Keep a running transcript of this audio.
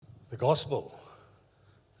The gospel.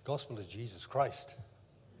 The gospel is Jesus Christ.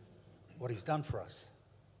 What he's done for us.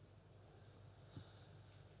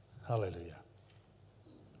 Hallelujah.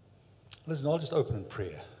 Listen, I'll just open in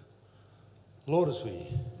prayer. Lord, as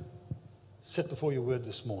we sit before your word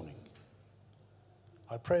this morning,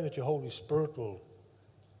 I pray that your Holy Spirit will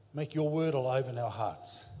make your word alive in our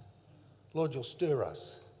hearts. Lord, you'll stir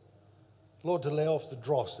us. Lord, to lay off the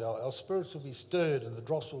dross. Our spirits will be stirred and the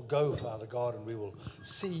dross will go, Father God, and we will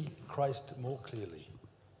see Christ more clearly.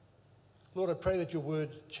 Lord, I pray that your word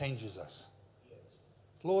changes us.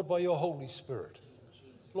 Lord, by your Holy Spirit.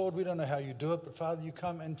 Lord, we don't know how you do it, but Father, you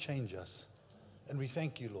come and change us. And we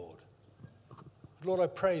thank you, Lord. Lord, I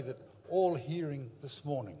pray that all hearing this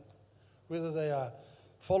morning, whether they are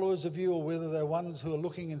followers of you or whether they're ones who are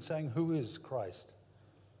looking and saying, who is Christ,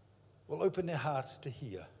 will open their hearts to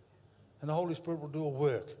hear. And the Holy Spirit will do a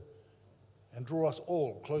work and draw us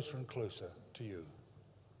all closer and closer to you.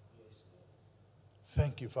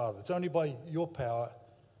 Thank you, Father. It's only by your power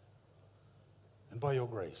and by your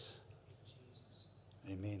grace.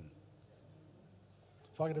 Amen.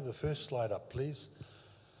 If I could have the first slide up, please.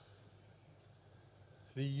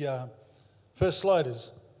 The first slide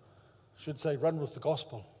should say, run with the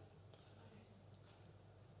gospel.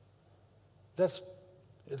 That's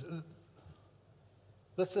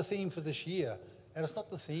the theme for this year. And it's not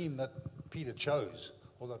the theme that Peter chose,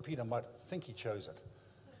 although Peter might think he chose it.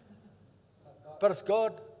 But it's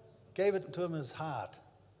God gave it to him in his heart.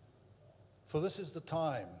 For this is the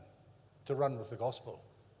time to run with the gospel.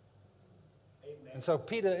 Amen. And so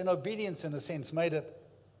Peter, in obedience in a sense, made it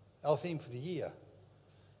our theme for the year.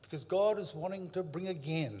 Because God is wanting to bring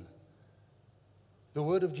again the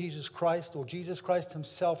word of Jesus Christ, or Jesus Christ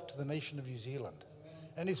himself, to the nation of New Zealand.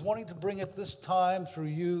 And he's wanting to bring it this time through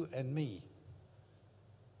you and me.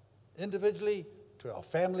 Individually, to our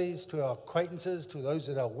families, to our acquaintances, to those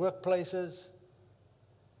at our workplaces.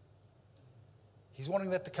 He's wanting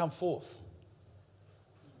that to come forth.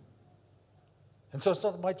 And so it's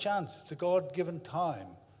not by chance. It's a God-given time.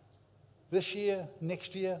 This year,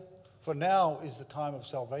 next year, for now is the time of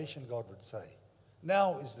salvation, God would say.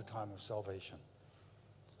 Now is the time of salvation.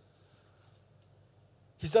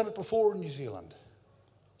 He's done it before in New Zealand.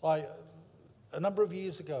 A number of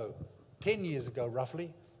years ago, 10 years ago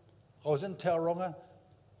roughly, I was in Tauranga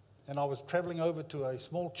and I was travelling over to a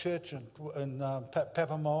small church in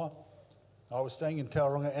Papamoa. I was staying in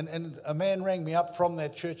Tauranga and a man rang me up from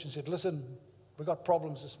that church and said, listen, we've got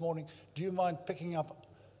problems this morning. Do you mind picking up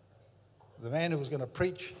the man who was going to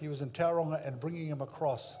preach? He was in Tauranga, and bringing him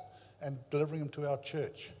across and delivering him to our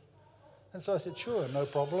church. And so I said, sure, no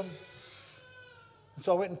problem. And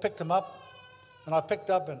so I went and picked him up. And I picked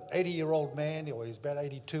up an 80-year-old man. He was about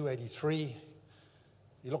 82, 83.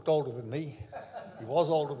 He looked older than me. He was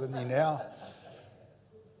older than me now.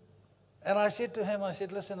 And I said to him,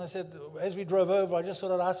 listen, as we drove over, I just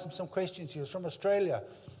thought I'd ask him some questions. He was from Australia.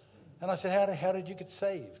 And I said, how did you get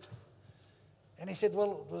saved? And he said,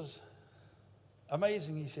 well, it was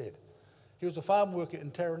amazing, he said. He was a farm worker in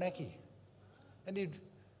Taranaki. And he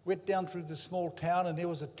went down through the small town, and there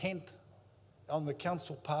was a tent on the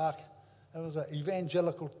council park. It was an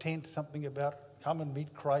evangelical tent, something about come and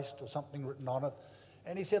meet Christ or something written on it.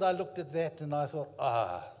 And he said, I looked at that and I thought,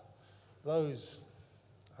 those,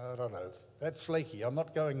 I don't know, that's flaky. I'm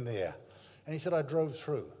not going there. And he said, I drove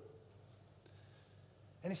through.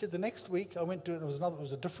 And he said, the next week I went to, it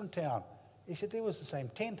was a different town. He said, there was the same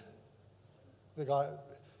tent. The guy,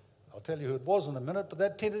 I'll tell you who it was in a minute, but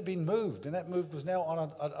that tent had been moved, and that move was now on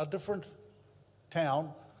a different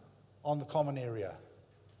town on the common area.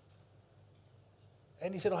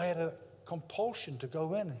 And he said, I had a compulsion to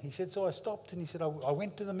go in. He said, so I stopped, and he said, I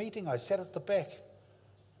went to the meeting. I sat at the back.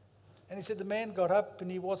 And he said, the man got up, and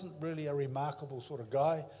he wasn't really a remarkable sort of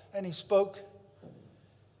guy, and he spoke.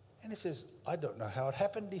 And he says, I don't know how it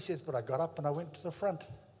happened. He says, but I got up and I went to the front.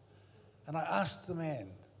 And I asked the man,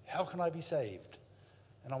 how can I be saved?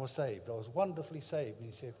 And I was saved. I was wonderfully saved. And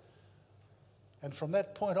he said, and from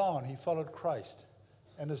that point on, he followed Christ.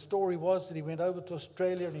 And the story was that he went over to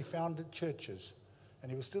Australia and he founded churches. And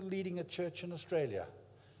he was still leading a church in Australia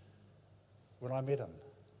when I met him.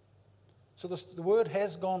 So the word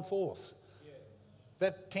has gone forth. Yeah.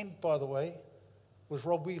 That tent, by the way, was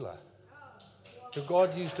Rob Wheeler, who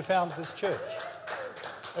God used to found this church.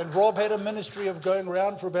 And Rob had a ministry of going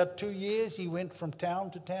around for about 2 years. He went from town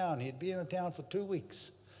to town. He'd be in a town for 2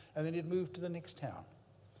 weeks, and then he'd move to the next town.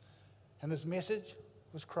 And his message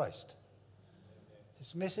was Christ.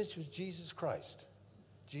 His message was Jesus Christ.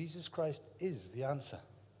 Jesus Christ is the answer.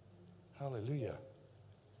 Hallelujah.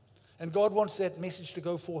 And God wants that message to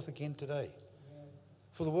go forth again today.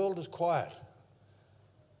 For the world is quiet.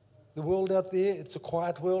 The world out there, it's a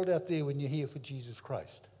quiet world out there when you're here for Jesus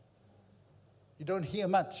Christ. You don't hear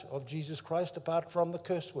much of Jesus Christ apart from the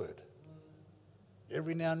curse word.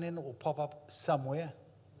 Every now and then it will pop up somewhere,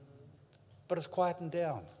 but it's quietened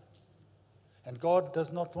down. And God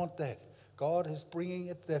does not want that. God is bringing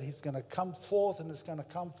it that he's going to come forth, and it's going to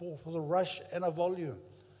come forth with a rush and a volume.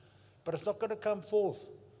 But it's not going to come forth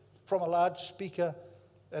from a large speaker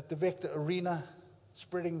at the Vector Arena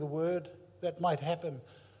spreading the word. That might happen.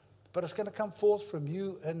 But it's going to come forth from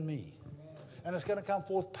you and me. And it's going to come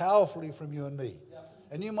forth powerfully from you and me.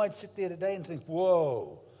 And you might sit there today and think,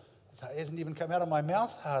 whoa, it hasn't even come out of my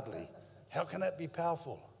mouth hardly. How can that be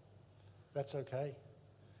powerful? That's okay.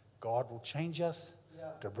 God will change us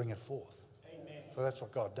to bring it forth. Amen. For that's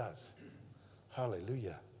what God does.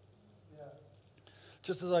 Hallelujah. Yeah.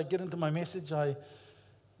 Just as I get into my message,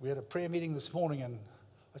 we had a prayer meeting this morning, and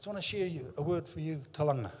I just want to share a word for you,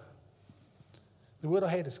 Talanga. The word I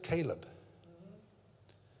had is Caleb.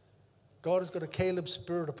 God has got a Caleb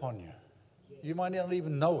spirit upon you. You might not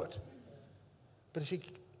even know it. But you see,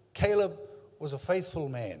 Caleb was a faithful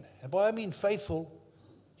man. And by I mean faithful,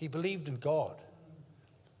 he believed in God.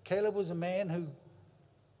 Caleb was a man who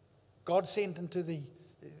God sent into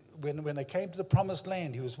when they came to the promised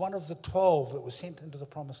land, he was one of the 12 that was sent into the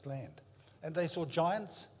promised land. And they saw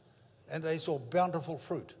giants, and they saw bountiful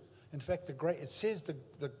fruit. In fact, it says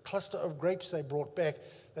the cluster of grapes they brought back,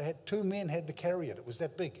 two men had to carry it. It was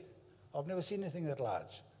that big. I've never seen anything that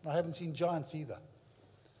large. And I haven't seen giants either.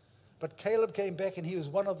 But Caleb came back, and he was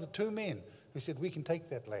one of the 2 men who said, we can take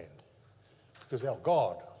that land because our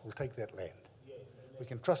God will take that land. Yes, we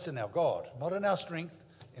can trust in our God, not in our strength,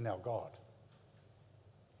 in our God.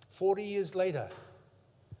 40 years later,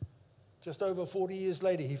 just over 40 years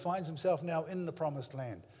later, he finds himself now in the promised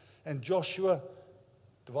land. And Joshua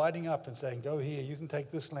dividing up and saying, go here, you can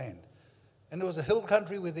take this land. And there was a hill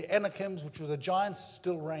country where the Anakims, which were the giants,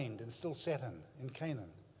 still reigned and still sat in Canaan.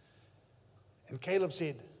 And Caleb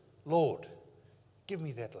said, Lord, give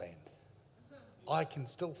me that land. I can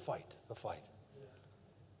still fight the fight.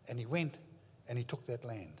 And he went and he took that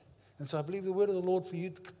land. And so I believe the word of the Lord for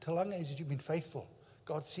you, Talanga, is that you've been faithful.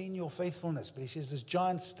 God's seen your faithfulness, but he says there's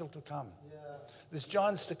giants still to come. Yeah. There's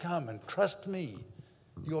giants to come, and trust me,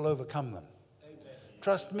 you'll overcome them. Amen.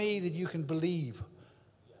 Trust me that you can believe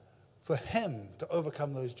for him to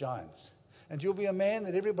overcome those giants. And you'll be a man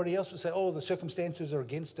that everybody else will say, oh, the circumstances are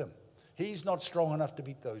against him. He's not strong enough to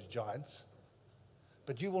beat those giants.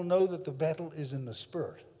 But you will know that the battle is in the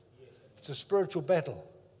spirit. It's a spiritual battle.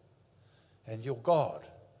 And your God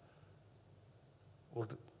will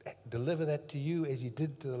deliver that to you as he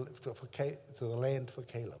did to the land for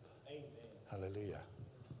Caleb. Amen. Hallelujah.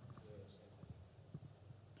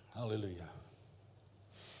 Hallelujah.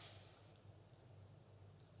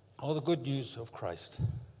 All the good news of Christ.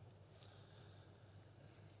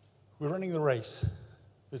 We're running the race.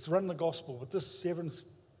 Let's run the gospel. But this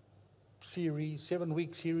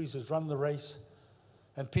 7-week series has run the race.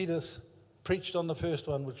 And Peter's preached on the first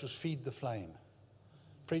one, which was feed the flame.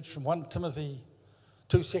 Preached from 2 Timothy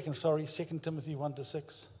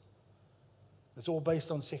 1-6. It's all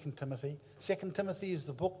based on 2 Timothy. 2 Timothy is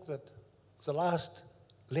the book it's the last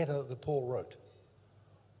letter that Paul wrote.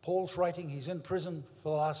 Paul's writing, he's in prison for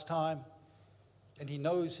the last time, and he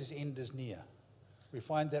knows his end is near. We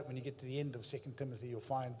find that when you get to the end of 2 Timothy, you'll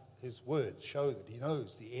find his words show that he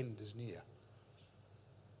knows the end is near.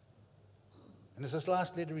 And it's this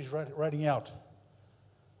last letter he's writing out.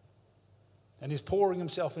 And he's pouring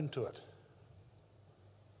himself into it.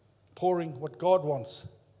 Pouring what God wants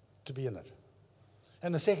to be in it.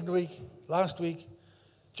 And last week,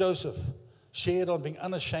 Joseph shared on being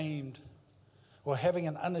unashamed, or having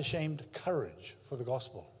an unashamed courage for the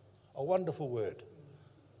gospel. A wonderful word.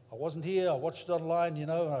 I wasn't here, I watched it online,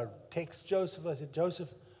 and I text Joseph, I said, Joseph,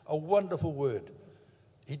 a wonderful word.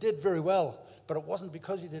 He did very well, but it wasn't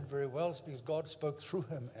because he did very well, it's because God spoke through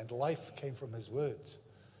him, and life came from his words.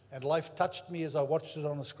 And life touched me as I watched it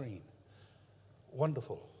on the screen.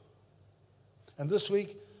 Wonderful. And this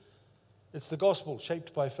week, it's the gospel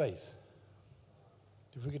shaped by faith.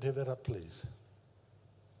 If we could have that up, please.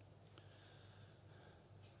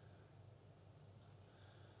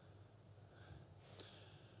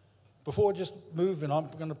 Before I just move, and I'm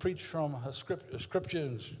going to preach from a scripture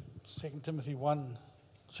in 2 Timothy 1,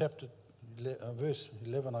 verse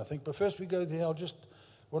 11, I think. But first we go there, I just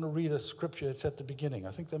want to read a scripture. It's at the beginning.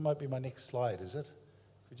 I think that might be my next slide, is it?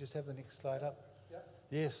 Could we just have the next slide up? Yeah.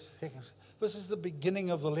 Yes. This is the beginning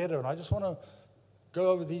of the letter, and I just want to go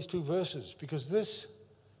over these 2 verses, because this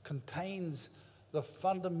contains the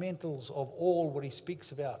fundamentals of all what he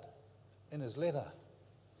speaks about in his letter.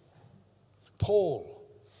 Paul,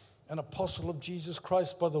 an apostle of Jesus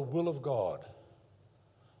Christ by the will of God,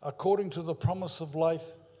 according to the promise of life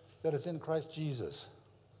that is in Christ Jesus.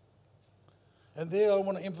 And there I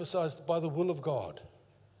want to emphasize by the will of God.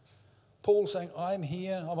 Paul saying, I'm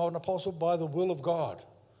here, I'm an apostle by the will of God,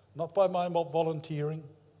 not by my volunteering,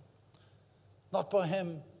 not by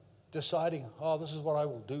him deciding, this is what I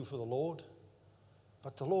will do for the Lord,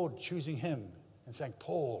 but the Lord choosing him and saying,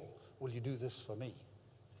 Paul, will you do this for me?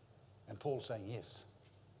 And Paul saying, yes.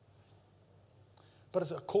 But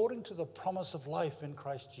it's according to the promise of life in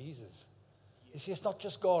Christ Jesus. You see, it's not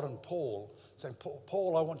just God and Paul saying,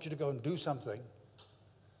 Paul, I want you to go and do something.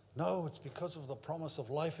 No, it's because of the promise of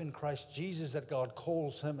life in Christ Jesus that God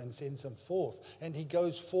calls him and sends him forth. And he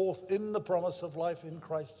goes forth in the promise of life in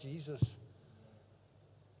Christ Jesus.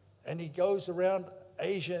 And he goes around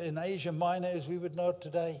Asia, in Asia Minor as we would know it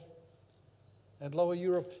today, and Lower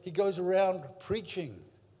Europe. He goes around preaching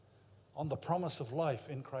on the promise of life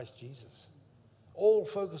in Christ Jesus. All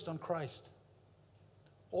focused on Christ.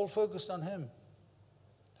 All focused on him.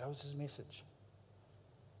 That was his message.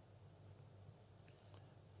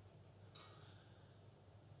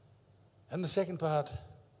 And the second part,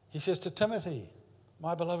 he says to Timothy,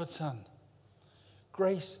 my beloved son,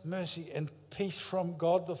 grace, mercy, and peace from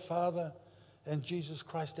God the Father and Jesus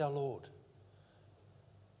Christ our Lord.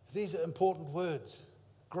 These are important words.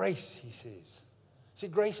 Grace, he says. See,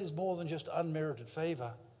 grace is more than just unmerited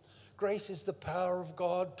favor. Grace is the power of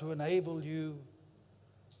God to enable you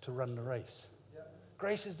to run the race. Yep.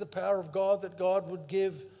 Grace is the power of God that God would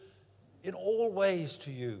give in all ways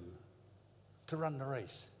to you to run the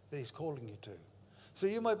race that he's calling you to. So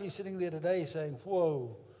you might be sitting there today saying,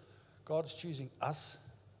 whoa, God's choosing us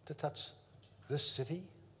to touch this city,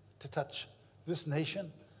 to touch this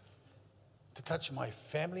nation, to touch my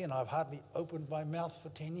family, and I've hardly opened my mouth for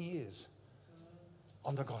 10 years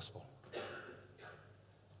on the gospel.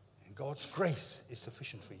 And God's grace is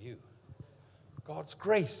sufficient for you. God's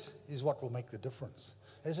grace is what will make the difference.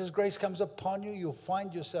 As his grace comes upon you, you'll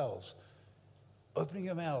find yourselves opening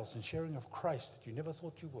your mouths and sharing of Christ that you never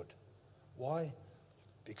thought you would. Why?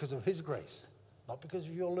 Because of his grace. Not because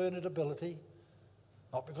of your learned ability,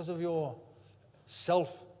 not because of your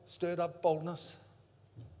self-stirred up boldness,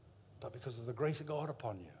 but because of the grace of God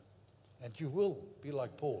upon you. And you will be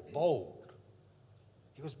like Paul, bold.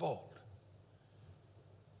 He was bold.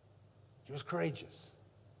 He was courageous.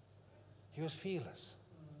 He was fearless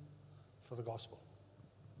for the gospel.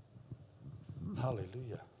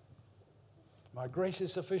 Hallelujah. My grace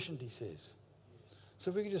is sufficient, he says. So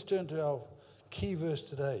if we could just turn to our key verse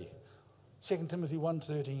today, 2 Timothy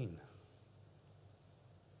 1:13.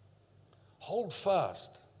 Hold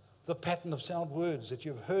fast the pattern of sound words that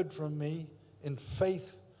you've heard from me in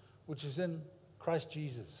faith which is in Christ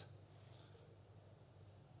Jesus.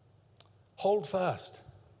 Hold fast.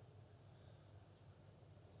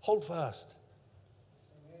 Hold fast.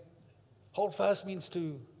 Amen. Hold fast means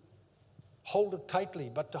to hold it tightly,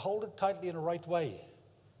 but to hold it tightly in the right way.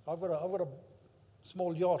 I've got a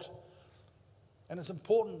small yacht, and it's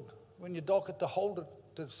important when you dock it to hold it,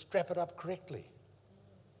 to strap it up correctly,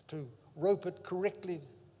 to rope it correctly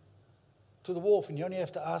to the wharf. And you only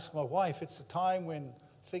have to ask my wife. It's the time when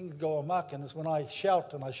things go amok, and it's when I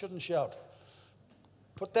shout, and I shouldn't shout.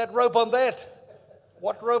 Put that rope on that.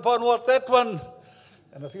 What rope on what? That one.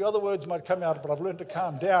 And a few other words might come out, but I've learned to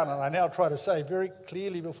calm down, and I now try to say very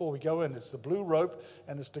clearly before we go in, it's the blue rope,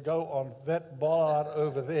 and it's to go on that bollard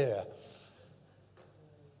over there.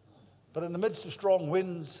 But in the midst of strong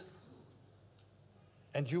winds,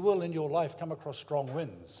 and you will in your life come across strong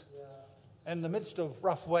winds, and in the midst of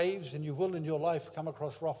rough waves, and you will in your life come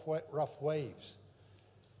across rough waves,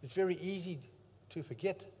 it's very easy to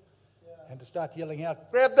forget and to start yelling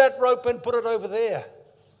out, grab that rope and put it over there.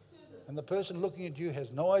 And the person looking at you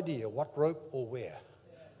has no idea what rope or where.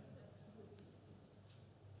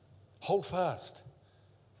 Hold fast.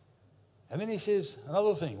 And then he says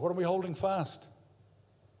another thing. What are we holding fast?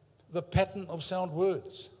 The pattern of sound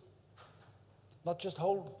words. Not just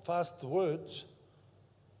hold fast the words,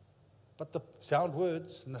 but the sound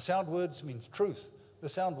words. And the sound words means truth. The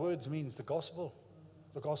sound words means the gospel.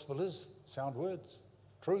 The gospel is sound words,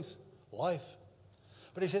 truth, life.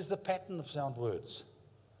 But he says the pattern of sound words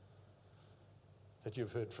that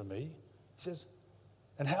you've heard from me. He says,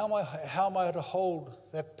 and how am I to hold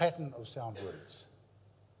that pattern of sound words?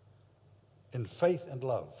 In faith and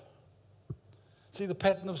love. See, the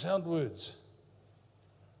pattern of sound words.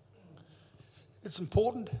 It's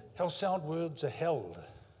important how sound words are held.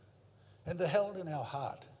 And they're held in our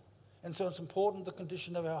heart. And so it's important the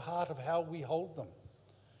condition of our heart, of how we hold them.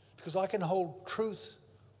 Because I can hold truth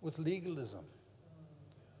with legalism.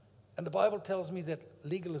 And the Bible tells me that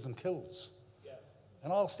legalism kills.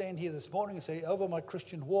 And I'll stand here this morning and say, over my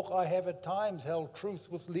Christian walk, I have at times held truth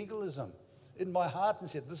with legalism in my heart and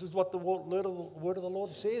said, this is what the word of the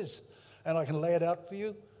Lord says. And I can lay it out for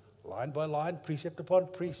you, line by line, precept upon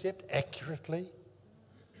precept, accurately.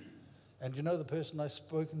 And you know, the person I've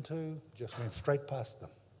spoken to just went straight past them.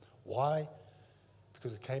 Why?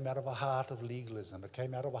 Because it came out of a heart of legalism. It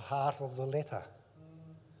came out of a heart of the letter.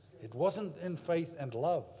 It wasn't in faith and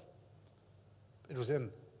love. It was in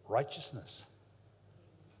righteousness.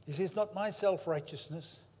 He says, not my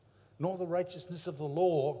self-righteousness, nor the righteousness of the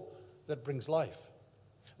law that brings life.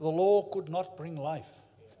 The law could not bring life.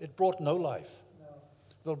 It brought no life.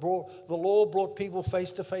 The law brought people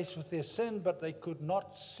face to face with their sin, but they could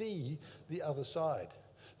not see the other side.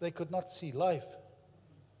 They could not see life.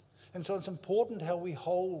 And so it's important how we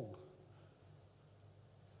hold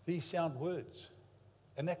these sound words.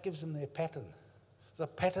 And that gives them their pattern. The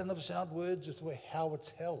pattern of sound words is how it's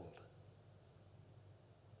held.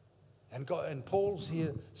 And Paul's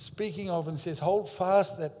here speaking of and says, hold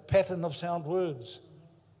fast that pattern of sound words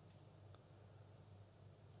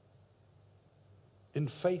in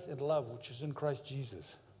faith and love, which is in Christ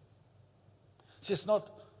Jesus. It's just not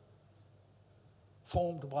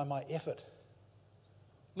formed by my effort.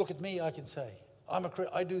 Look at me, I can say.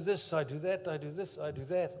 I do this, I do that, I do this, I do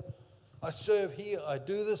that. I serve here, I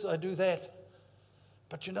do this, I do that.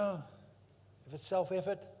 But you know, if it's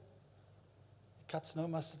self-effort, it cuts no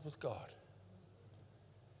mustard with God.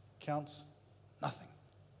 Counts nothing.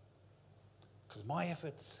 Because my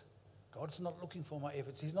efforts, God's not looking for my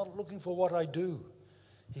efforts. He's not looking for what I do.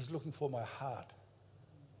 He's looking for my heart.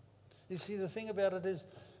 You see, the thing about it is,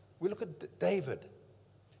 we look at David,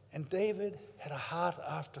 and David had a heart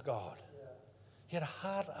after God. He had a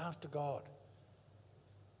heart after God.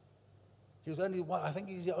 He was only one, I think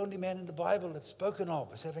he's the only man in the Bible that's spoken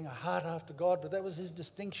of as having a heart after God, but that was his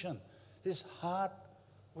distinction. His heart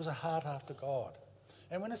was a heart after God.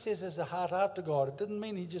 And when it says there's a heart after God, it didn't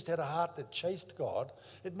mean he just had a heart that chased God.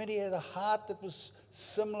 It meant he had a heart that was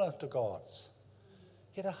similar to God's.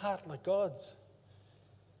 He had a heart like God's.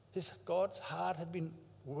 God's heart had been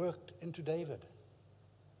worked into David.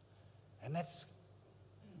 And that's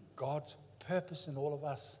God's purpose in all of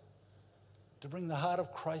us, to bring the heart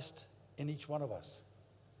of Christ in each one of us.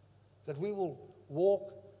 That we will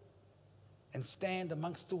walk and stand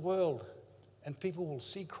amongst the world and people will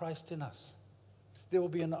see Christ in us. There will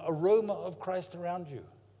be an aroma of Christ around you.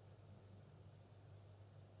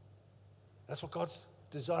 That's what God's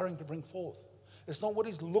desiring to bring forth. It's not what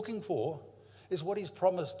he's looking for, it's what he's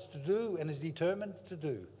promised to do and is determined to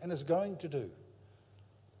do and is going to do.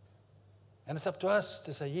 And it's up to us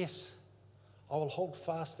to say, yes, I will hold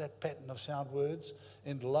fast that pattern of sound words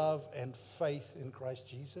in love and faith in Christ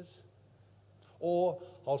Jesus. Or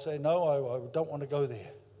I'll say, no, I don't want to go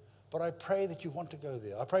there. But I pray that you want to go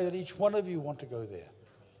there. I pray that each one of you want to go there.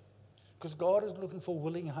 Because God is looking for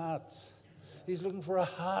willing hearts. He's looking for a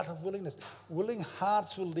heart of willingness. Willing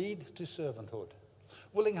hearts will lead to servanthood.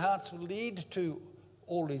 Willing hearts will lead to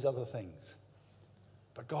all these other things.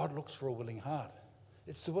 But God looks for a willing heart.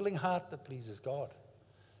 It's the willing heart that pleases God.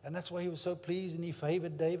 And that's why he was so pleased and he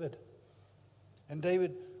favored David. And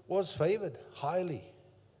David was favored highly.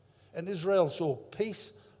 And Israel saw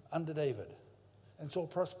peace under David and saw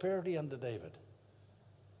prosperity under David.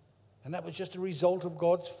 And that was just a result of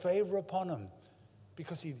God's favor upon him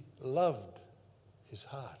because he loved his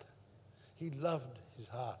heart. He loved his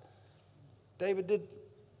heart. David did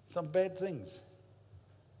some bad things.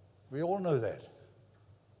 We all know that.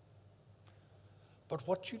 But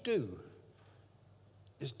what you do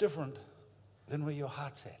is different than where your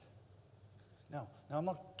heart's at. Now I'm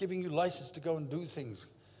not giving you license to go and do things.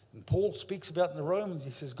 And Paul speaks about in the Romans,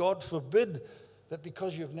 he says, God forbid that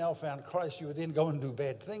because you've now found Christ, you would then go and do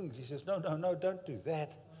bad things. He says, no, don't do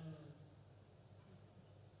that.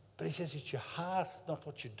 But he says, it's your heart, not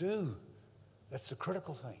what you do. That's the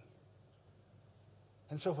critical thing.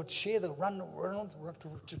 And so for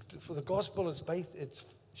the gospel, it's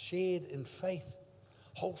shared in faith.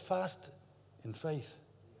 Hold fast in faith.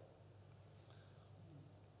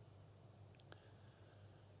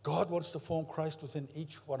 God wants to form Christ within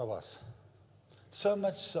each one of us. So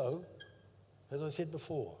much so, as I said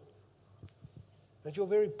before, that your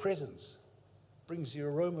very presence brings the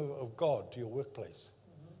aroma of God to your workplace.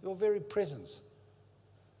 Your very presence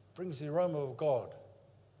brings the aroma of God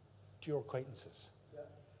to your acquaintances.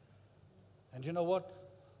 And you know what?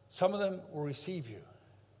 Some of them will receive you,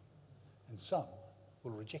 and some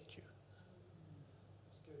will reject you.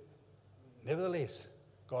 Nevertheless,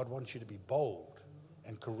 God wants you to be bold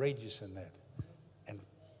and courageous in that and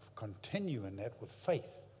continue in that with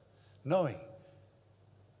faith knowing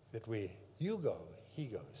that where you go, he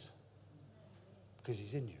goes, because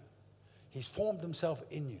he's in you. He's formed himself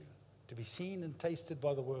in you to be seen and tasted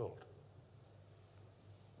by the world.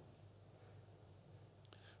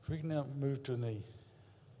 If we can now move to the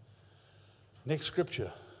next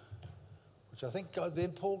scripture, which I think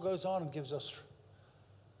then Paul goes on and gives us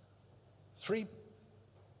three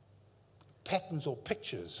patterns or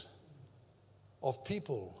pictures of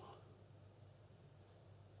people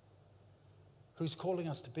who's calling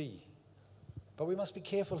us to be. But we must be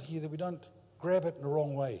careful here that we don't grab it in the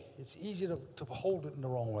wrong way. It's easy to hold it in the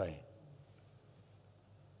wrong way.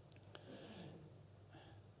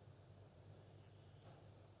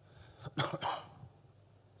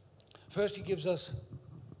 First, he gives us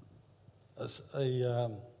a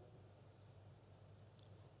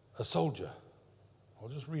soldier. I'll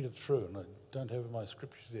just read it through, and I don't have my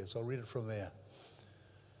scriptures there, so I'll read it from there.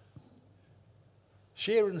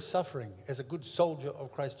 Share in suffering as a good soldier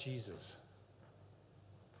of Christ Jesus.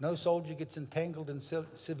 No soldier gets entangled in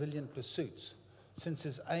civilian pursuits, since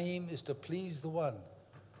his aim is to please the one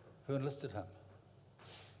who enlisted him.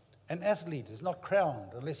 An athlete is not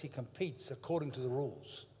crowned unless he competes according to the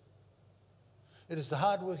rules. It is the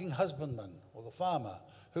hard-working husbandman or the farmer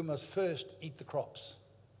who must first eat the crops.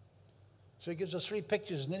 So he gives us three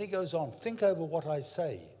pictures, and then he goes on, think over what I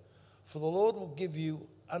say, for the Lord will give you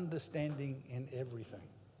understanding in everything.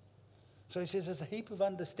 So he says there's a heap of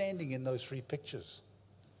understanding in those three pictures.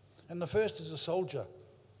 And the first is a soldier.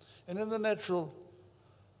 And in the natural,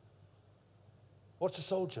 what's a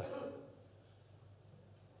soldier?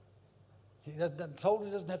 The soldier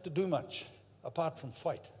doesn't have to do much apart from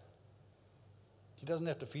fight. He doesn't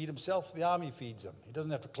have to feed himself, the army feeds him. He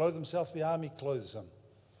doesn't have to clothe himself, the army clothes him.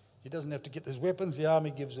 He doesn't have to get his weapons, the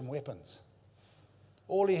army gives him weapons.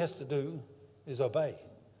 All he has to do is obey.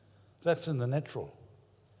 That's in the natural.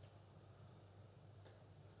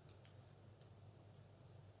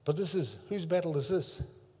 But this is, whose battle is this?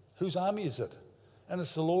 Whose army is it? And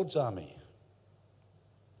it's the Lord's army.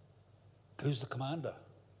 Who's the commander?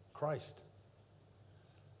 Christ.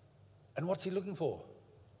 And what's he looking for?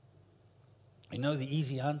 You know, the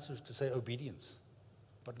easy answer is to say obedience.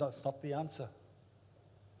 But that's not the answer.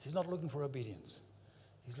 He's not looking for obedience.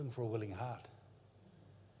 He's looking for a willing heart.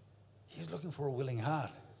 He's looking for a willing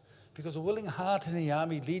heart. Because a willing heart in the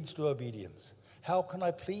army leads to obedience. How can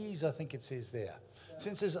I please, I think it says there.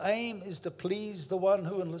 Since his aim is to please the one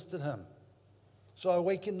who enlisted him. So I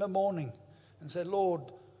wake in the morning and say, Lord,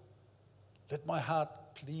 let my heart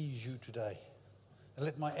please you today. And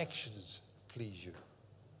let my actions please you.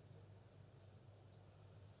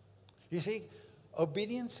 You see,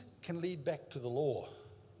 obedience can lead back to the law.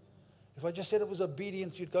 If I just said it was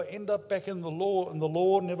obedience, you'd go end up back in the law, and the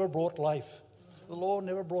law never brought life. The law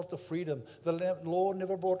never brought the freedom. The law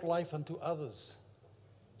never brought life unto others.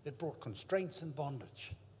 It brought constraints and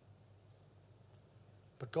bondage.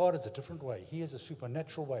 But God is a different way. He is a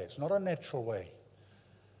supernatural way. It's not a natural way.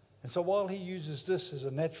 And so while he uses this as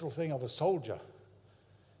a natural thing of a soldier,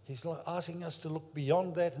 he's asking us to look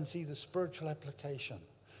beyond that and see the spiritual application.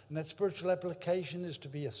 And that spiritual application is to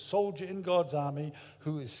be a soldier in God's army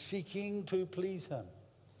who is seeking to please him.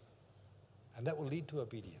 And that will lead to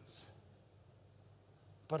obedience.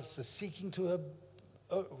 But it's the seeking to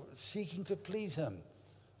please him.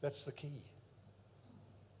 That's the key.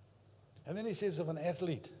 And then he says of an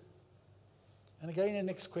athlete. And again, the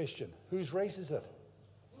next question, whose race is it?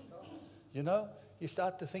 You know, you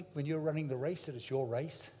start to think when you're running the race that it's your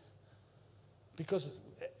race. Because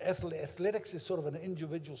athletics is sort of an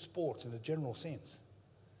individual sport in a general sense.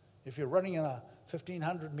 If you're running in a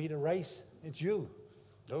 1,500-meter race, it's you.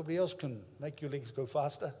 Nobody else can make your legs go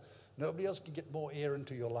faster. Nobody else can get more air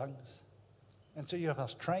into your lungs. And so you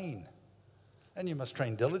must train. And you must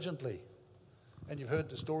train diligently. And you've heard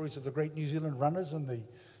the stories of the great New Zealand runners in the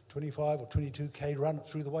 25 or 22K run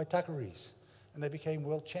through the Waitakaris. And they became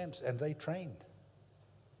world champs, and they trained.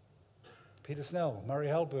 Peter Snell, Murray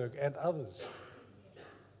Halberg, and others.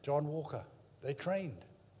 John Walker, they trained.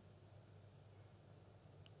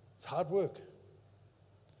 It's hard work.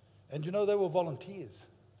 And you know, they were volunteers.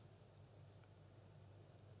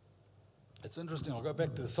 It's interesting, I'll go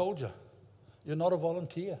back to the soldier. You're not a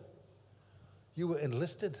volunteer. You were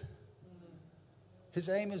enlisted. His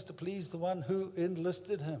aim is to please the one who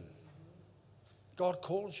enlisted him. God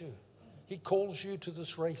calls you. He calls you to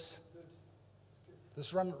this race.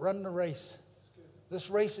 This run the race. This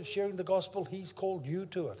race of sharing the gospel, he's called you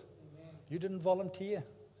to it. You didn't volunteer.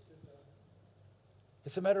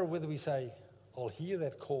 It's a matter of whether we say, I'll hear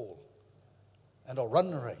that call and I'll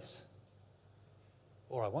run the race,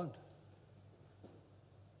 or I won't.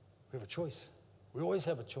 We have a choice. We always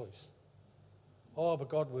have a choice. Oh, but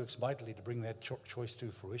God works mightily to bring that choice to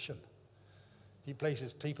fruition. He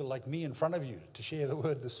places people like me in front of you to share the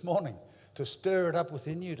word this morning, to stir it up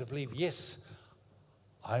within you, to believe, yes,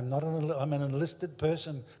 I'm an enlisted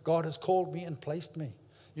person. God has called me and placed me.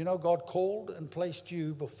 You know, God called and placed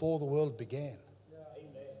you before the world began.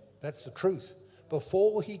 Amen. That's the truth.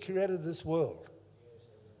 Before he created this world,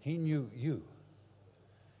 he knew you.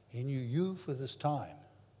 He knew you for this time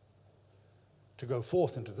to go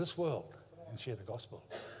forth into this world and share the gospel.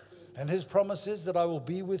 And his promise is that I will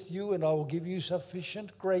be with you and I will give you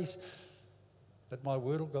sufficient grace that my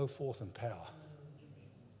word will go forth in power.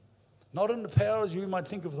 Not in the power as you might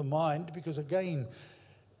think of the mind, because again,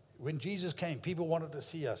 when Jesus came, people wanted to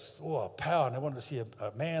see us, power, and they wanted to see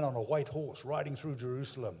a man on a white horse riding through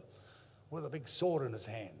Jerusalem with a big sword in his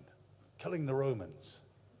hand, killing the Romans.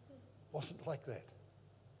 It wasn't like that.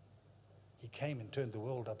 He came and turned the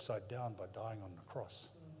world upside down by dying on the cross.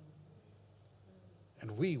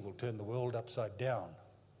 And we will turn the world upside down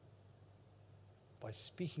by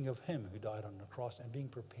speaking of him who died on the cross and being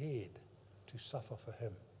prepared to suffer for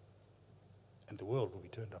him. And the world will be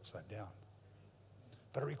turned upside down.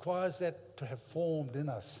 But it requires that to have formed in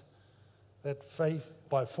us, that faith,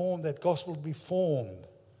 that gospel to be formed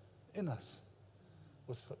in us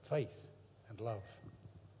with faith and love.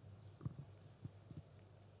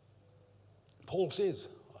 Paul says,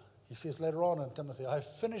 he says later on in Timothy, I have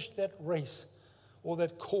finished that race or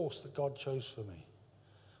that course that God chose for me.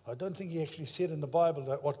 I don't think he actually said in the Bible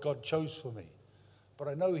that what God chose for me. But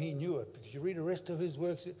I know he knew it, because you read the rest of his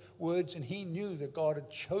words and he knew that God had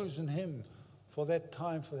chosen him for that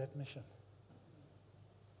time, for that mission.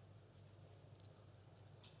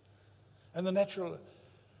 And the natural...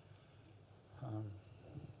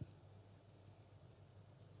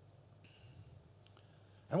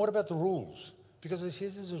 and what about the rules? Because it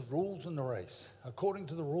says there's rules in the race, according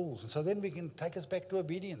to the rules. And so then we can take us back to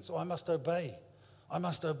obedience. Oh, I must obey. I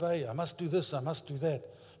must obey. I must do this. I must do that.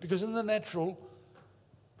 Because in the natural,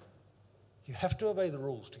 you have to obey the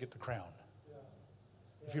rules to get the crown.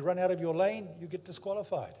 If you run out of your lane, you get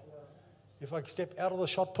disqualified. If I step out of the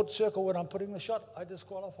shot put circle when I'm putting the shot, I'm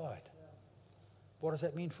disqualified. What does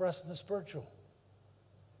that mean for us in the spiritual?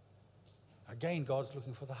 Again, God's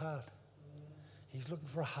looking for the heart. He's looking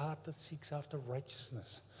for a heart that seeks after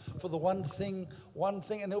righteousness. For the one thing,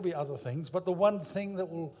 and there'll be other things, but the one thing that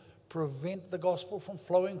will prevent the gospel from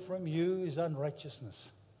flowing from you is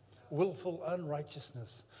unrighteousness. Willful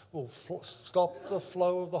unrighteousness will stop the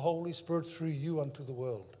flow of the Holy Spirit through you unto the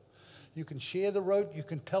world. You can share the road, you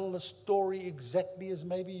can tell the story exactly as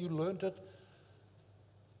maybe you learned it,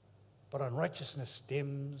 but unrighteousness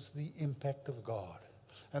stems the impact of God,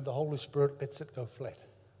 and the Holy Spirit lets it go flat,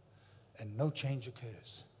 and no change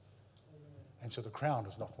occurs. And so the crown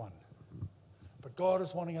is not won. But God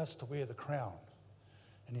is wanting us to wear the crown,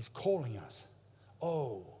 and he's calling us,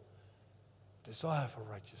 desire for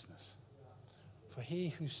righteousness. For he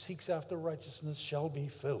who seeks after righteousness shall be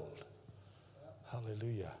filled.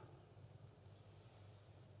 Hallelujah.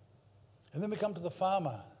 And then we come to the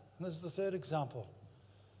farmer. And this is the third example.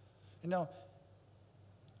 You know,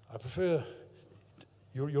 I prefer,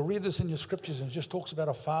 you'll read this in your scriptures and it just talks about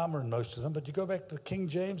a farmer in most of them, but you go back to King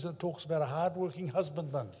James and it talks about a hardworking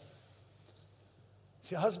husbandman.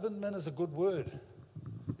 See, husbandman is a good word.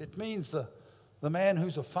 It means the man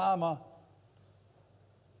who's a farmer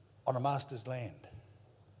on a master's land.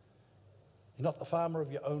 You're not the farmer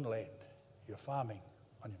of your own land. You're farming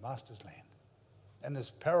on your master's land. And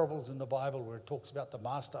there's parables in the Bible where it talks about the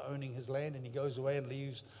master owning his land and he goes away and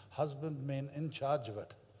leaves husbandmen in charge of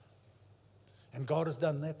it. And God has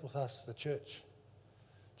done that with us, the church.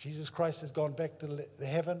 Jesus Christ has gone back to the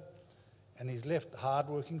heaven and he's left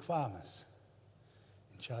hard-working farmers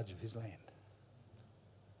in charge of his land.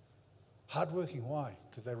 Hard-working, why?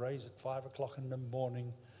 Because they raise at 5 o'clock in the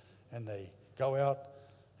morning and they go out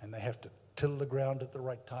and they have to till the ground at the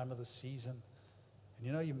right time of the season. And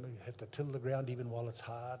you know, you have to till the ground even while it's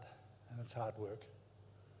hard, and it's hard work.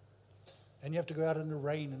 And you have to go out in the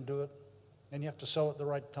rain and do it. And you have to sow at the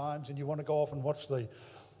right times. And you want to go off and watch the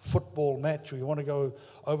football match, or you want to go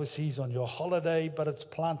overseas on your holiday, but it's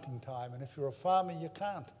planting time. And if you're a farmer, you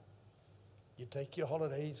can't. You take your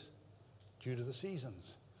holidays due to the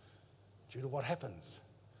seasons, due to what happens,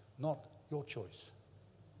 not your choice.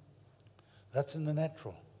 That's in the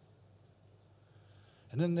natural.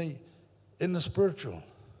 And in the spiritual,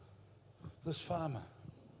 this farmer,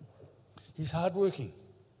 he's hardworking.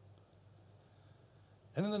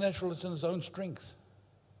 And in the natural, it's in his own strength.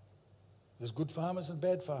 There's good farmers and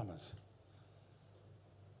bad farmers.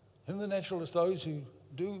 In the natural, it's those who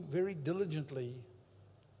do very diligently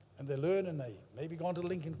And they learn, and they maybe gone to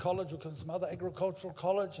Lincoln College or some other agricultural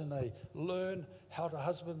college, and they learn how to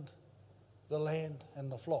husband the land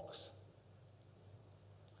and the flocks.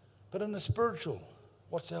 But in the spiritual,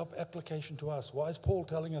 what's our application to us? Why is Paul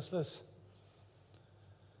telling us this?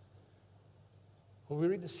 Well, we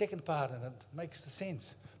read the second part and it makes the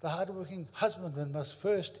sense. The hardworking husbandman must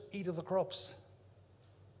first eat of the crops.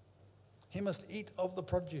 He must eat of the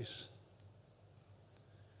produce.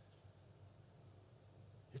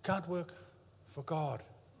 You can't work for God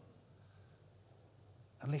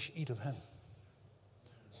unless you eat of Him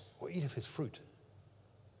or eat of His fruit.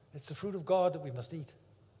 It's the fruit of God that we must eat.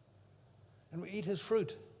 And we eat His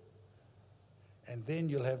fruit. And then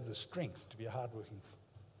you'll have the strength to be a hardworking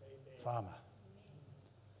farmer.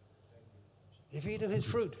 If you eat of His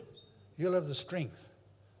fruit, you'll have the strength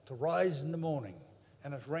to rise in the morning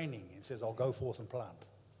and it's raining and says, I'll go forth and plant.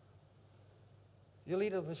 You'll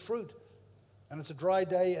eat of His fruit and it's a dry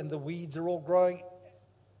day and the weeds are all growing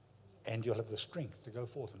and you'll have the strength to go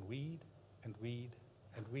forth and weed and weed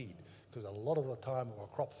and weed, because a lot of the time of a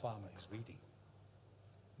crop farmer is weeding.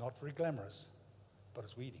 Not very glamorous, but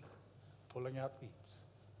it's weeding, pulling out weeds,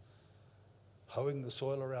 hoeing the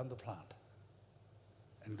soil around the plant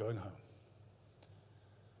and going home.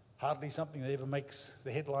 Hardly something that ever makes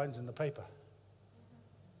the headlines in the paper.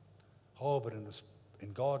 Oh, but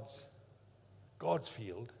in God's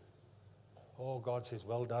field, God says,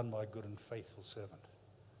 well done, my good and faithful servant.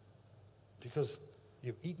 Because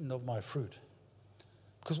you've eaten of my fruit.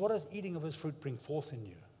 Because what does eating of His fruit bring forth in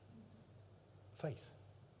you? Faith.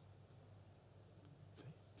 See?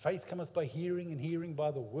 Faith cometh by hearing, and hearing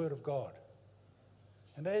by the word of God.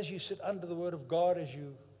 And as you sit under the word of God, as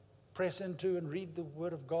you press into and read the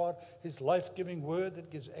word of God, His life-giving word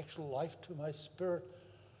that gives actual life to my spirit,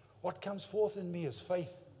 what comes forth in me is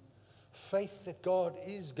faith. Faith that God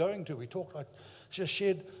is going to. I just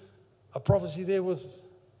shared a prophecy there with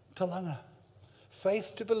Talanga.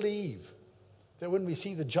 Faith to believe that when we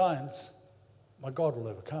see the giants, my God will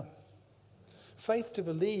overcome. Faith to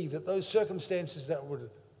believe that those circumstances that would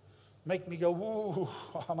make me go, ooh,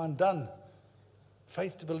 I'm undone.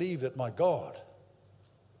 Faith to believe that my God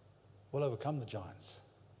will overcome the giants.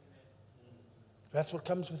 That's what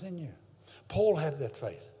comes within you. Paul had that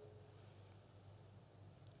faith.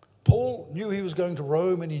 Paul knew he was going to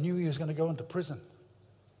Rome and he knew he was going to go into prison.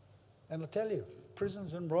 And I'll tell you,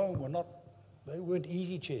 prisons in Rome they weren't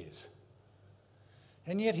easy chairs.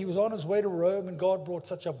 And yet he was on his way to Rome and God brought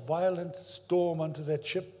such a violent storm onto that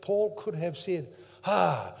ship. Paul could have said,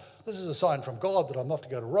 this is a sign from God that I'm not to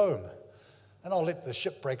go to Rome. And I'll let the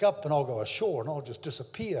ship break up and I'll go ashore and I'll just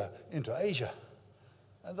disappear into Asia.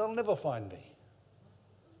 And they'll never find me.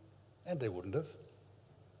 And they wouldn't have.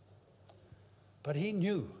 But he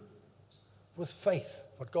knew with faith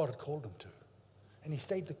what God had called him to. And he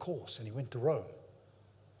stayed the course and he went to Rome.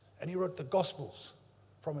 And he wrote the Gospels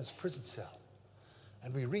from his prison cell.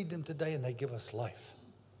 And we read them today and they give us life.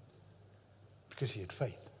 Because he had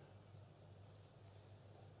faith.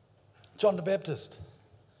 John the Baptist,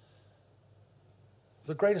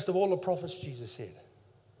 the greatest of all the prophets, Jesus said,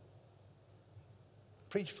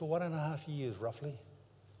 preached for 1.5 years roughly,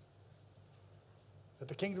 that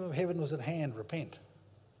the kingdom of heaven was at hand, repent.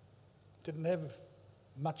 Didn't have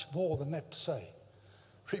much more than that to say.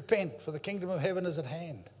 Repent, for the kingdom of heaven is at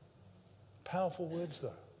hand. Powerful words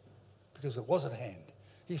though, because it was at hand.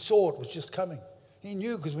 He saw it was just coming. He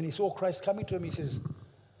knew, because when he saw Christ coming to him, he says,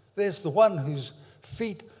 there's the one whose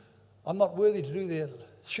feet I'm not worthy to do their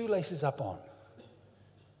shoelaces up on.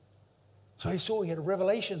 So he had a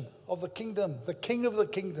revelation of the kingdom, the king of the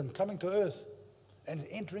kingdom coming to earth and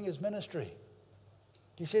entering his ministry.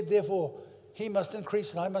 He said, therefore, he must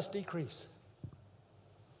increase and I must decrease.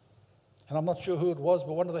 And I'm not sure who it was,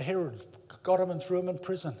 but one of the Herods got him and threw him in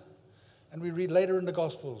prison. And we read later in the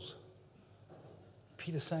Gospels,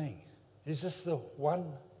 Peter saying, is this the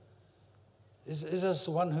one? Is this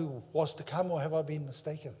the one who was to come, or have I been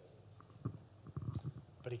mistaken?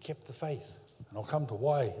 But he kept the faith. And I'll come to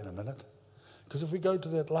why in a minute. Because if we go to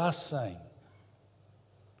that last saying,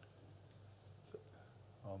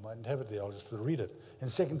 I mightn't have it there, I'll just read it. In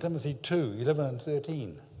 2 Timothy 2, 11 and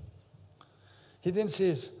 13. He then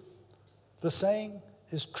says, the saying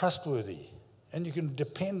is trustworthy, and you can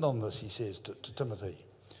depend on this, he says to Timothy.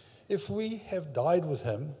 If we have died with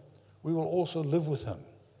him, we will also live with him.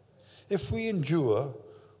 If we endure,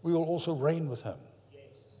 we will also reign with him. Yes.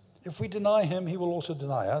 If we deny him, he will also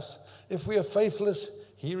deny us. If we are faithless,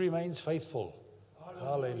 he remains faithful.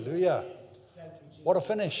 Hallelujah. What a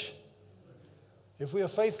finish. If we are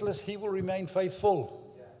faithless, he will remain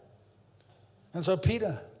faithful. And so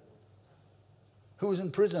Peter, who was in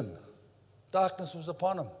prison, darkness was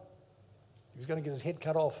upon him. was going to get his head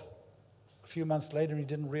cut off a few months later, and he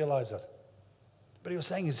didn't realize it. But he was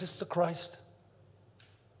saying, is this the Christ?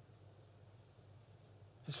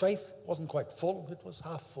 His faith wasn't quite full. It was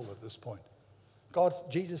half full at this point.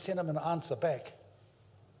 Jesus sent him an answer back.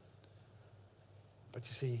 But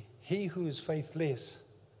you see, he who is faithless,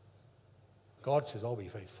 God says, I'll be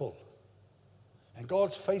faithful. And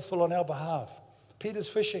God's faithful on our behalf. Peter's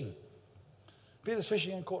fishing. Peter's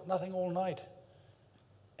fishing and caught nothing all night.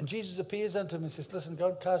 And Jesus appears unto him and says, listen, go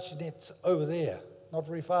and cast your nets over there, not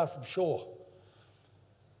very far from shore.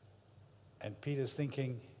 And Peter's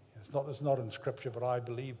thinking, it's not in Scripture, but I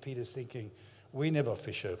believe Peter's thinking, we never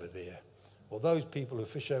fish over there. Well, those people who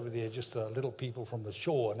fish over there are just little people from the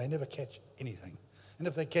shore, and they never catch anything. And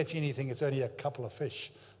if they catch anything, it's only a couple of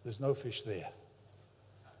fish. There's no fish there.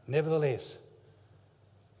 Nevertheless,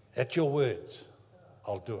 at your words,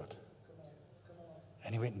 I'll do it.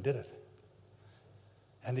 And he went and did it.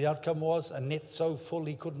 And the outcome was a net so full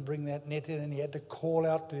he couldn't bring that net in, and he had to call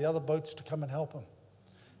out to the other boats to come and help him.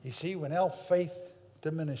 You see, when our faith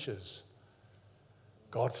diminishes,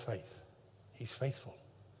 God's faith, he's faithful.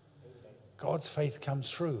 God's faith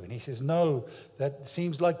comes through, and he says, no, that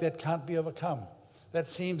seems like that can't be overcome. That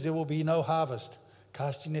seems there will be no harvest.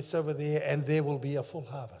 Cast your nets over there, and there will be a full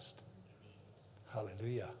harvest.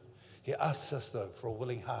 Hallelujah. He asks us, though, for a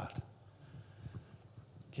willing heart.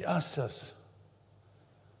 He asks us.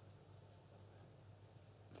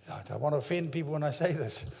 I don't want to offend people when I say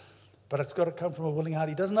this, but it's got to come from a willing heart.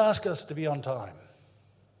 He doesn't ask us to be on time.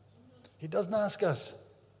 He doesn't ask us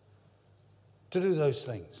to do those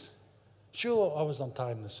things. Sure, I was on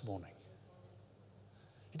time this morning.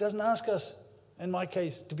 He doesn't ask us, in my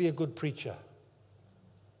case, to be a good preacher.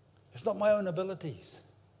 It's not my own abilities.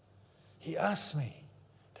 He asks me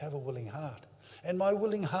to have a willing heart. And my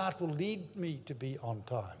willing heart will lead me to be on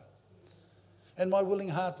time. And my willing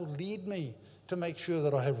heart will lead me to make sure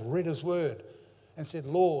that I have read his word and said,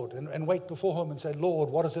 Lord, and wait before him and say, Lord,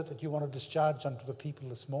 what is it that you want to discharge unto the people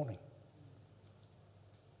this morning?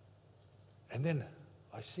 And then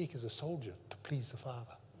I seek as a soldier to please the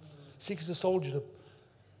Father. Seek as a soldier to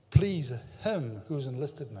please him who has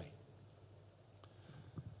enlisted me.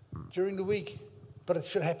 During the week, but it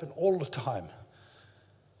should happen all the time.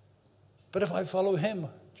 But if I follow him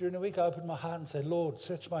during the week, I open my heart and say, Lord,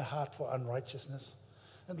 search my heart for unrighteousness.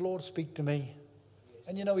 And Lord, speak to me.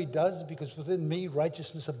 And you know he does, because within me,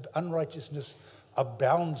 unrighteousness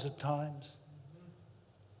abounds at times.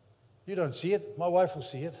 You don't see it. My wife will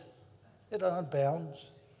see it. It abounds.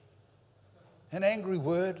 An angry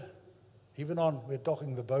word, even on, we're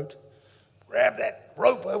docking the boat. Grab that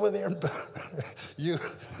rope over there. And you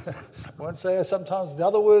won't say sometimes the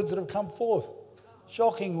other words that have come forth.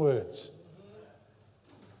 Shocking words.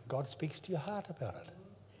 God speaks to your heart about it.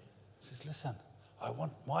 He says, listen, I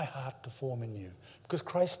want my heart to form in you. Because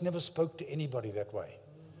Christ never spoke to anybody that way.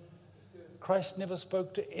 Christ never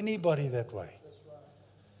spoke to anybody that way.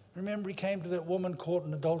 Remember, he came to that woman caught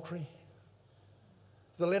in adultery.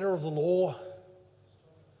 The letter of the law,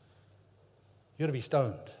 you're to be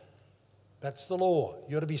stoned. That's the law.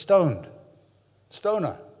 You're to be stoned.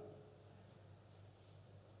 Stoner.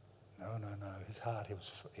 No.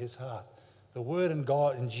 His heart. The word in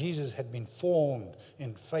God and Jesus had been formed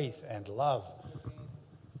in faith and love.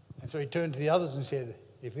 And so he turned to the others and said,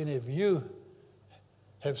 if any of you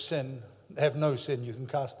have no sin, you can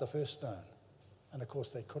cast the first stone. And of course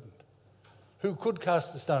they couldn't. Who could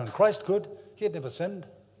cast the stone? Christ could. He had never sinned.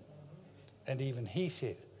 And even he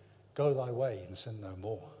said, go thy way and sin no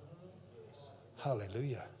more.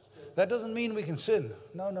 Hallelujah. That doesn't mean we can sin.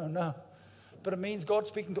 No. But it means God's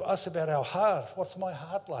speaking to us about our heart. What's my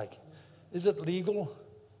heart like? Is it legal?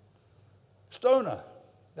 Stoner.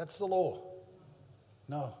 That's the law.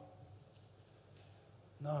 No,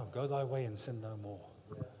 go thy way and sin no more.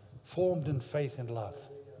 Formed in faith and love.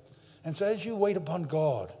 And so as you wait upon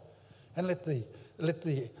God and let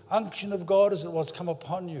the unction of God as it was come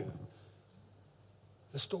upon you,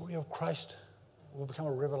 the story of Christ will become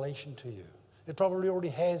a revelation to you. It probably already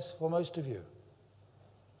has for most of you.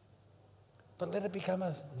 But let it become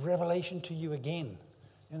a revelation to you again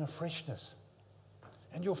in a freshness.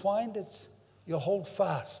 And you'll find you'll hold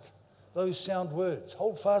fast those sound words.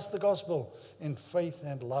 Hold fast the gospel in faith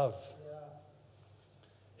and love. Yeah.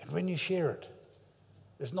 And when you share it,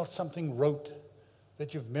 it's not something rote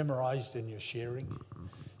that you've memorized and you're sharing.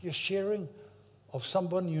 You're sharing of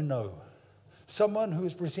someone you know. Someone who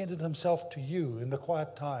has presented himself to you in the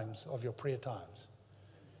quiet times of your prayer times.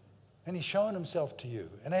 And he's shown himself to you,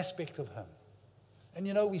 an aspect of him. And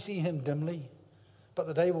you know, we see him dimly, but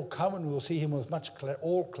the day will come and we'll see him with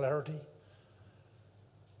all clarity.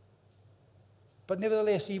 But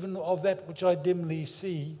nevertheless, even of that which I dimly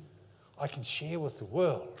see, I can share with the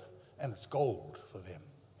world, and it's gold for them.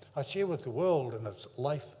 I share with the world, and it's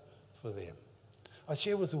life for them. I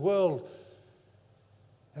share with the world,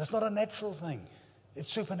 and it's not a natural thing.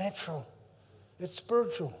 It's supernatural. It's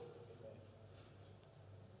spiritual.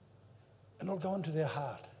 And it'll go into their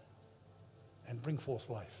heart and bring forth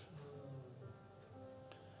life.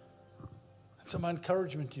 And so my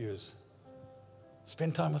encouragement to you is,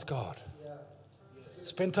 spend time with God.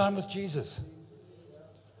 Spend time with Jesus.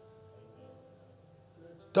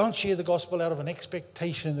 Don't share the gospel out of an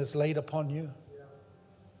expectation that's laid upon you.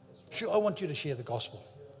 Sure, I want you to share the gospel.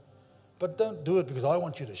 But don't do it because I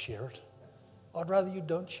want you to share it. I'd rather you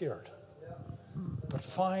don't share it. But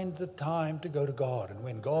find the time to go to God. And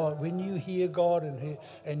when you hear God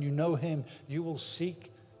and you know Him, you will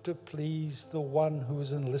seek to please the one who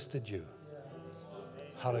has enlisted you.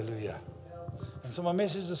 Hallelujah. And so my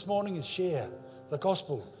message this morning is share the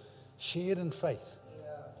gospel. Share it in faith.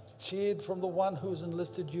 Share it from the one who has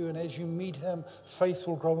enlisted you. And as you meet Him, faith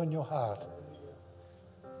will grow in your heart.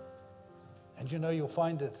 And you'll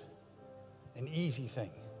find it an easy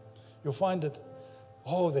thing. You'll find it,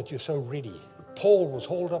 that you're so ready. Paul was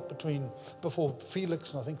hauled up before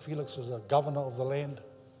Felix, and I think Felix was a governor of the land.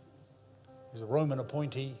 He was a Roman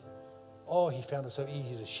appointee. He found it so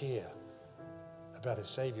easy to share about his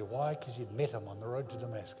Savior. Why? Because he'd met Him on the road to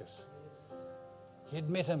Damascus. He had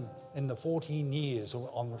met Him in the 14 years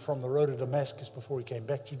from the road to Damascus before he came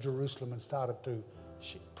back to Jerusalem and started to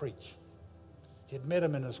preach. He had met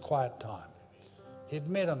Him in his quiet time. He had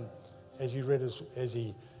met Him as he read, as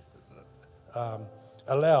he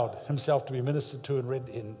allowed himself to be ministered to and read,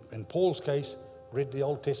 in Paul's case, read the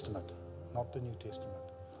Old Testament, not the New Testament.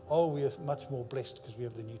 We are much more blessed because we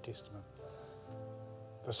have the New Testament.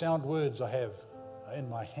 The sound words I have are in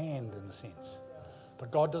my hand, in a sense. But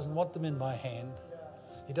God doesn't want them in my hand.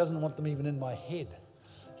 He doesn't want them even in my head.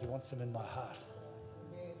 He wants them in my heart.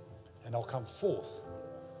 And they'll come forth.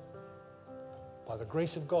 By the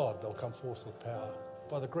grace of God, they'll come forth with power.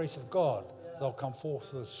 By the grace of God, they'll come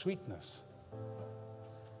forth with sweetness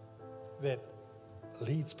that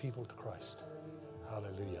leads people to Christ.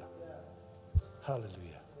 Hallelujah.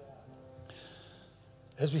 Hallelujah.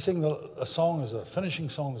 As we sing a song as a finishing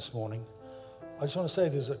song this morning, I just want to say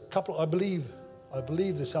there's a couple, I believe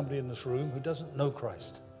there's somebody in this room who doesn't know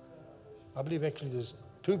Christ. I believe actually there's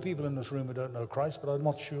 2 people in this room who don't know Christ, but I'm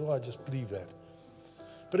not sure, I just believe that.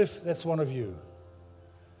 But if that's one of you,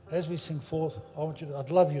 as we sing forth, I'd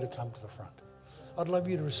love you to come to the front. I'd love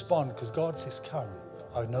you to respond, because God says, come,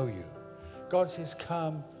 I know you. God says,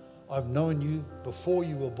 come, I've known you before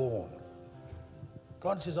you were born.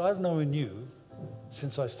 God says, I've known you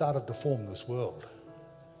since I started to form this world.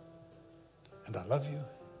 And I love you,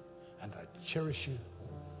 and I cherish you,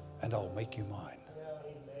 and I'll make you mine.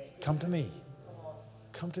 Come to me.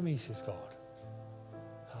 Come to me, says God.